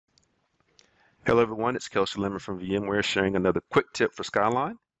Hello everyone, it's Kelsey Lemon from VMware sharing another quick tip for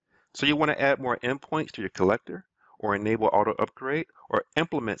Skyline. So you want to add more endpoints to your collector, or enable auto upgrade, or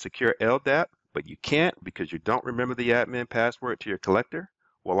implement secure LDAP, but you can't because you don't remember the admin password to your collector?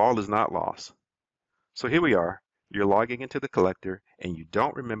 Well, all is not lost. So here we are. You're logging into the collector and you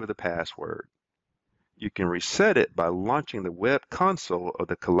don't remember the password. You can reset it by launching the web console of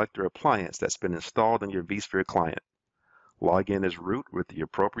the collector appliance that's been installed on your vSphere client. Log in as root with the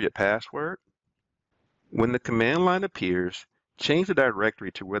appropriate password. When the command line appears, change the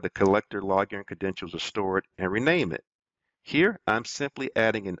directory to where the collector login credentials are stored and rename it. Here, I'm simply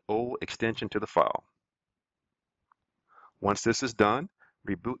adding an old extension to the file. Once this is done,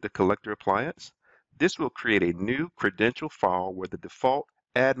 reboot the collector appliance. This will create a new credential file where the default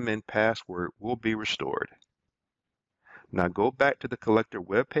admin password will be restored. Now go back to the collector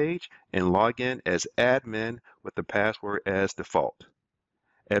web page and log in as admin with the password as default.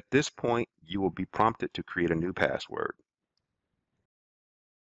 At this point, you will be prompted to create a new password.